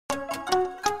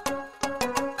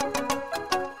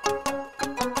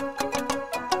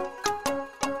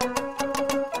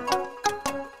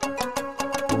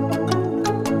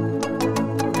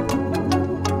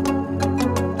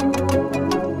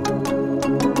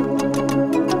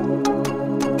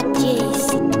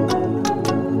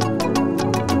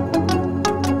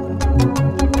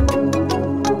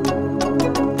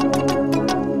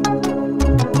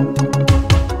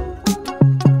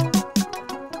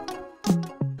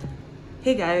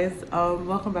Hey guys,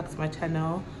 welcome back to my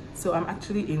channel. So I'm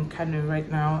actually in Kano right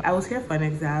now. I was here for an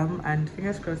exam and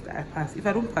fingers crossed that I passed. If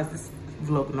I don't pass, this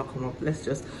vlog will not come up. Let's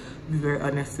just be very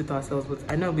honest with ourselves, but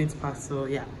I know I'm going to pass, so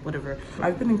yeah, whatever.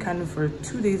 I've been in Kano for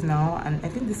 2 days now and I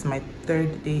think this is my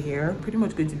 3rd day here. Pretty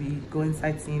much going to be going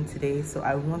sightseeing today, so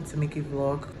I want to make a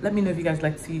vlog. Let me know if you guys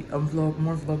like to see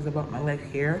more vlogs about my life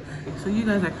here. So you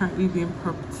guys are currently being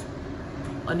propped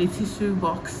on a tissue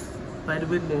box by the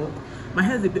window. My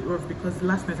hair is a bit rough because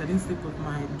last night I didn't sleep with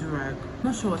my do-rag.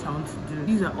 Not sure what I want to do.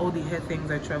 These are all the hair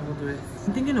things I traveled with.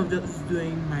 I'm thinking of just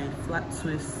doing my flat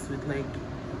twists with like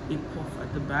a puff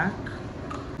at the back.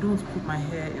 I don't want to put my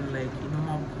hair in like a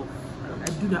normal puff. I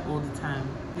do that all the time.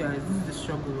 Guys, this is the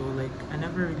struggle though. Like I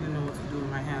never really know what to do with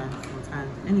my hair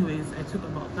sometimes. Anyways, I took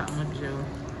about that much gel.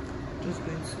 Just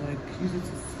going to like use it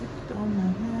to slip down my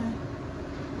hair.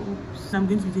 Oops. I'm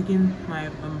going to be taking my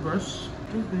brush.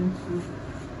 Just going to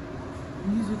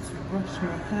use it to brush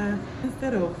my hair.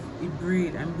 Instead of a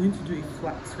braid, I'm going to do a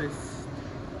flat twist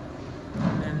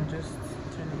and then just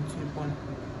turn it into a bun.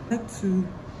 I like to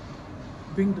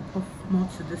bring the puff more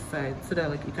to this side so that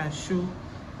like it can show.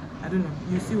 I don't know,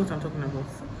 you see what I'm talking about?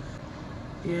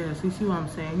 Yeah, so you see what I'm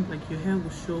saying? Like your hair will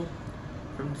show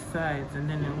from the sides and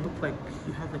then it'll look like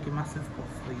you have like a massive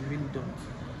puff, but you really don't.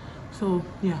 So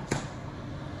yeah,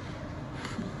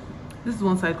 this is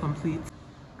one side complete.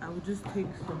 I will just take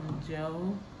some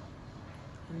gel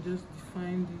and just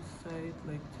define this side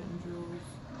like tendrils,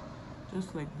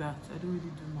 just like that. I don't really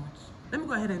do much. Let me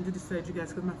go ahead and do this side, you guys,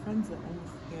 because my friends are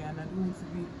almost here and I don't want to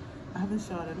be, I haven't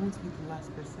showered, I don't want to be the last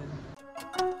person.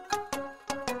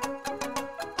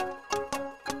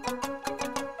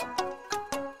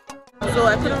 So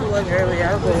I couldn't vlog earlier,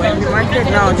 but we're in the market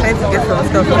now trying to get some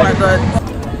stuff. Oh my god.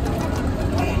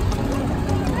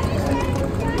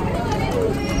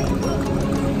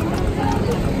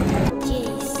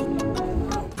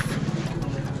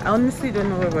 I honestly don't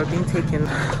know where we're being taken.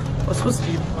 We're supposed to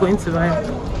be going to buy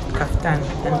kaftan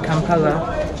and Kampala.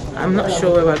 I'm not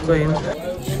sure where we're going.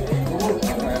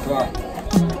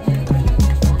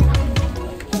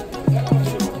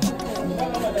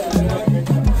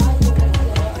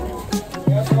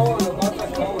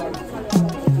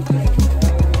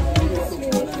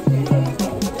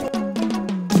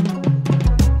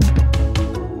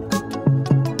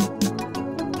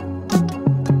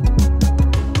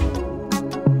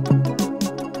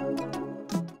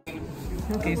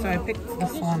 Okay, so I picked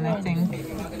this one, I think.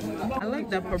 I like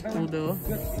that purple though.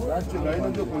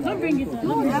 Don't bring it.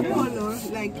 Don't that color.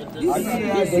 Like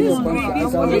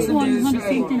this one is not the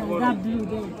same thing as that blue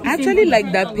though. I actually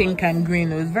like that pink and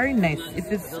green. It was very nice. It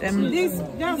is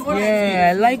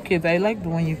yeah, I like it. I like the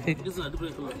one you picked.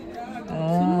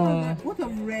 Oh. What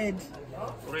of red?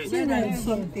 Red and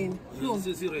something. No,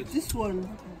 this one.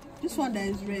 This one that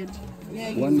is red.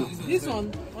 Yeah, this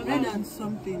one, red and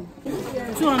something.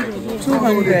 200.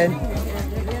 200.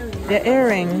 The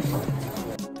earrings.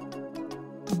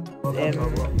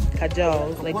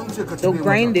 Kajals. Like they'll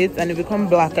grind it and it become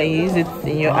black and you use it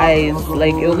in your eyes.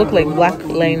 Like it'll look like black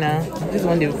liner. This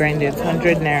one they've grinded.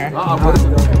 100 naira.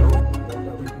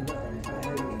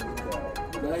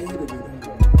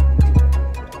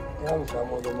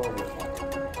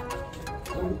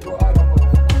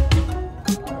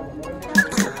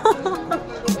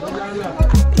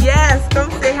 Yes, come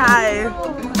say hi.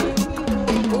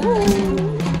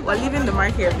 Ooh. We're leaving the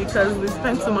market because we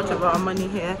spent so much of our money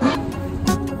here.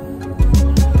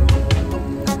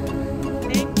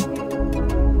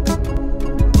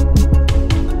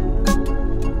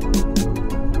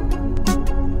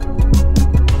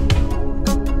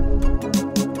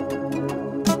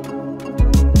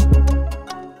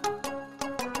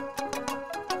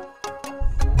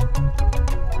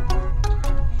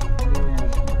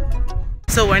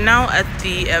 So we're now at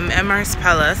the Emir's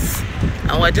Palace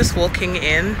and we're just walking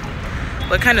in.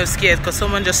 We're kind of scared because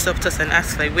someone just stopped us and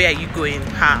asked like, where are you going?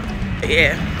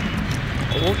 Yeah,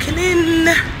 we're walking in.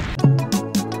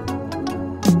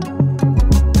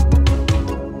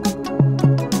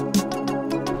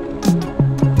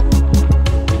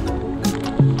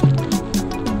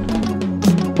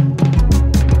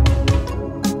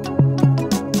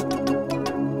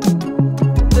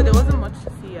 So there wasn't much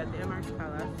to see at the Emir's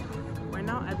Palace. We're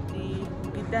now at the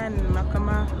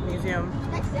Makama Museum,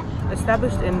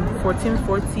 established in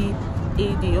 1440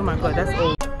 AD. Oh my god, that's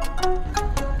old.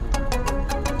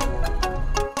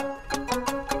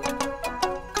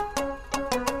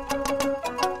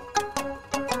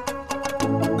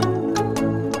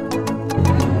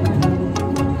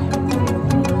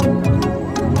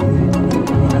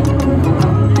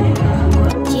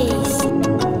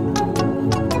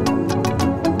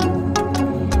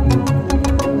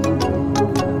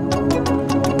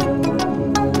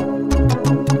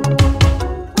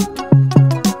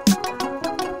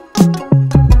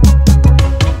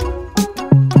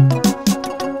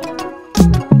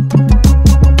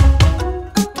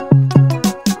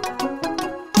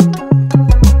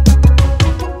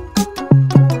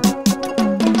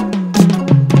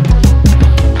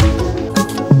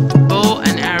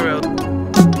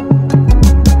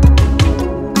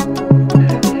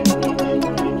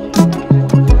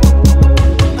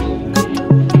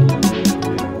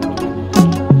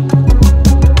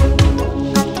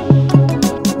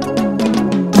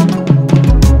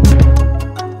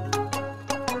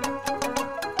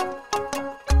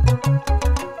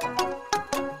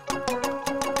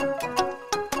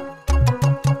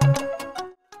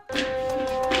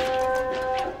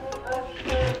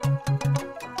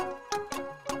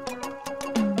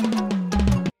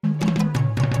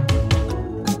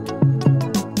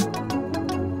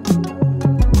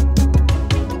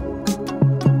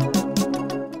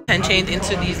 And chained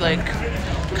into these like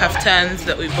kaftans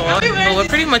that we bought, but we're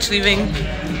pretty much leaving.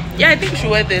 Yeah, I think we should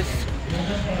wear this.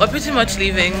 We're pretty much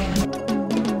leaving.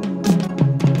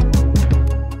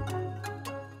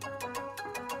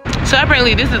 So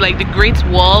apparently this is like the Great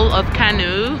Wall of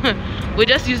Kano. We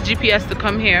just used GPS to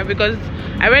come here because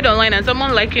I read online and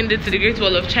someone likened it to the Great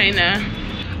Wall of China,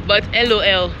 but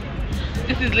LOL,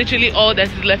 this is literally all that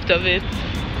is left of it.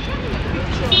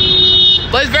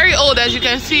 But it's very old, as you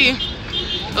can see.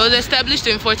 It was established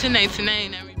in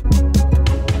 1499.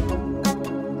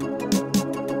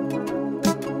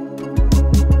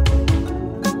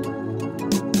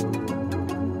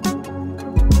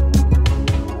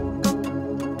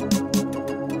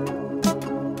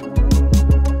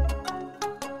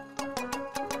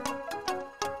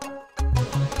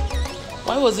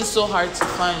 Why was it so hard to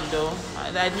find though?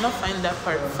 I did not find that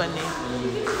part funny.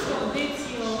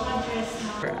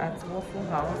 We're at Waffle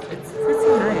House. It's pretty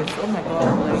nice. Oh my god,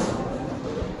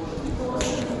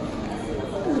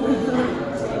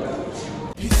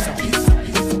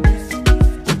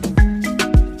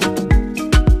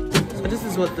 so this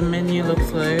is what the menu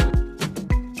looks like.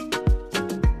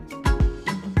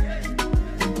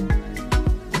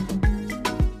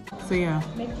 So yeah,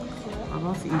 I'm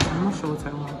about to eat. I'm not sure what I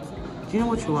want. Do you know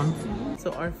what you want?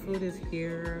 So our food is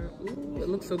here. Ooh, it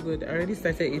looks so good. I already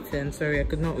started eating. Sorry, I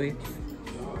could not wait.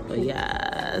 But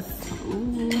yes.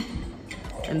 Ooh.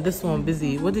 And this one,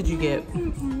 busy. What did you get?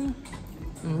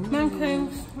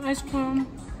 Pancakes, ice cream,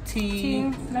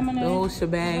 tea, lemonade, the whole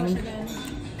shebang.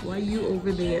 Why are you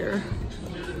over there?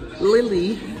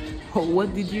 Lily, oh,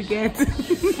 what did you get?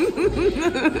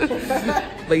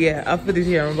 But yeah, I'll put it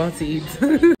here. I'm about to eat.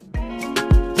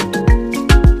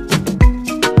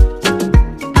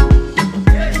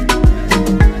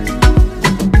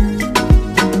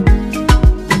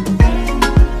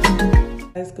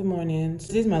 Good morning.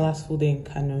 Today's my last full day in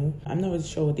Kano. I'm not really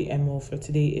sure what the MO for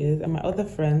today is. And my other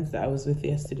friends that I was with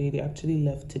yesterday, they actually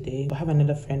left today. I have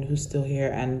another friend who's still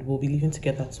here and we'll be leaving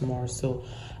together tomorrow. So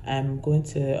I'm going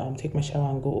to take my shower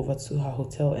and go over to her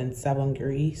hotel in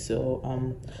Savangari. So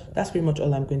that's pretty much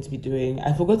all I'm going to be doing.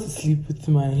 I forgot to sleep with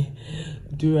my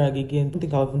durag again. I don't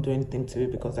think I'll even do anything to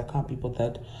it because I can't be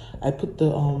bothered. I put the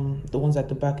ones at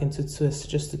the back into twists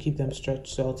just to keep them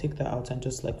stretched. So I'll take that out and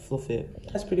just like fluff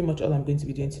it. That's pretty much all I'm going to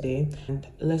be doing today. And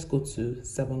let's go to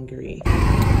Savangari.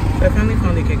 So I finally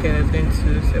found the keke that's going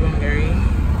to Savangari.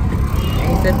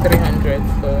 He said 300,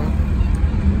 so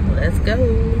let's go.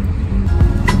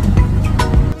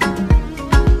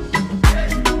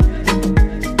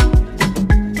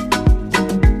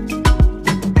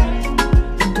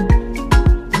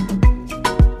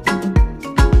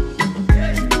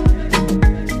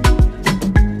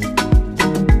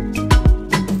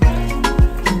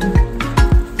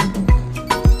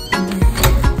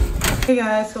 Hey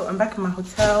guys, so I'm back in my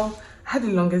hotel. I had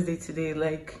the longest day today.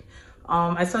 Like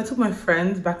I took my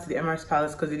friends back to the Emirates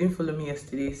Palace because they didn't follow me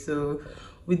yesterday, so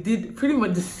we did pretty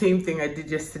much the same thing I did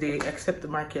yesterday except the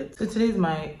market. So today's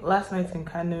my last night in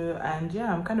Kano and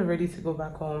yeah, I'm kind of ready to go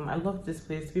back home. I love this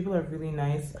place. People are really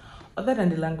nice. Other than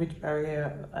the language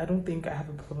barrier, I don't think I have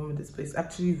a problem with this place. It's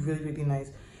actually really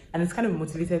nice. And it's kind of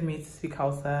motivated me to speak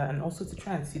Hausa and also to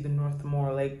try and see the north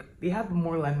more. Like, they have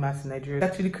more landmass in Nigeria.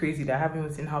 It's actually crazy that I haven't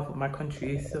even seen half of my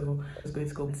country. So I'm just going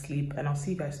to go and sleep. And I'll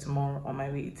see you guys tomorrow on my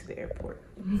way to the airport.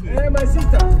 Hey, my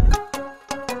sister.